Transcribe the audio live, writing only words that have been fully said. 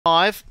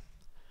5.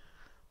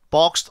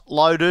 Boxed,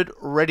 loaded,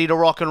 ready to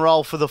rock and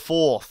roll for the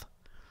 4th.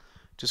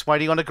 Just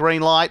waiting on a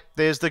green light.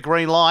 There's the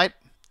green light.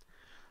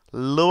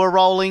 Lure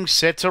rolling,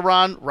 set to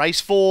run.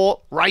 Race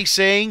 4,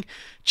 racing.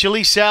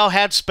 Chili Sow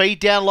had speed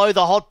down low.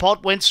 The hot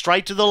pot went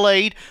straight to the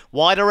lead.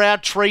 Wider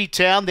out Tree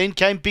Town. Then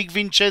came Big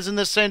Vinchez in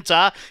the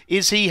centre.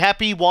 Is He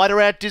Happy?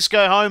 Wider out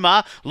Disco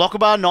Homer.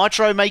 Lockabar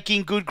Nitro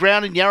making good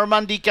ground. And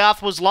Yarramundi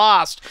Garth was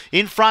last.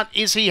 In front,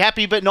 Is He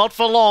Happy? But not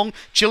for long.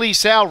 Chili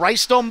Sow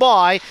raced on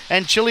by.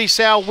 And Chili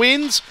Sow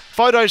wins.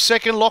 Photo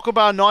second,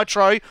 Lockabar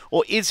Nitro.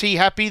 Or Is He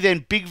Happy?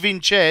 Then Big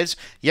Vinchez.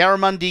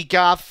 Yarramundi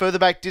Garth. Further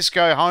back,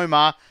 Disco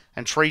Homer.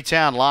 And Tree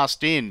Town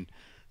last in.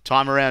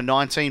 Time around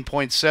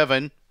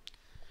 19.7.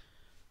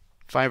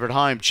 Favourite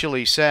home,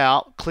 Chili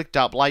Sow, clicked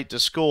up late to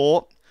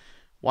score.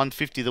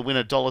 $1.50 the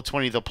winner,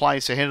 $1.20 the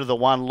place. Ahead of the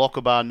 1,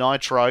 Lockabar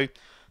Nitro.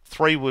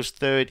 3 was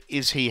third,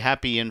 Is He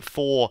Happy? And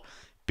 4,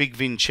 Big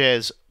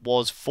Vinchez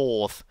was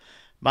 4th.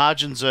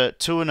 Margins are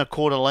 2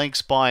 1/4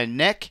 lengths by a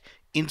neck.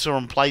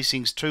 Interim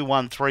placings 2,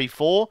 1, 3,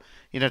 4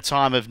 in a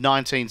time of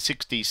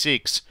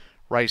 1966.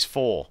 Race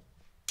 4.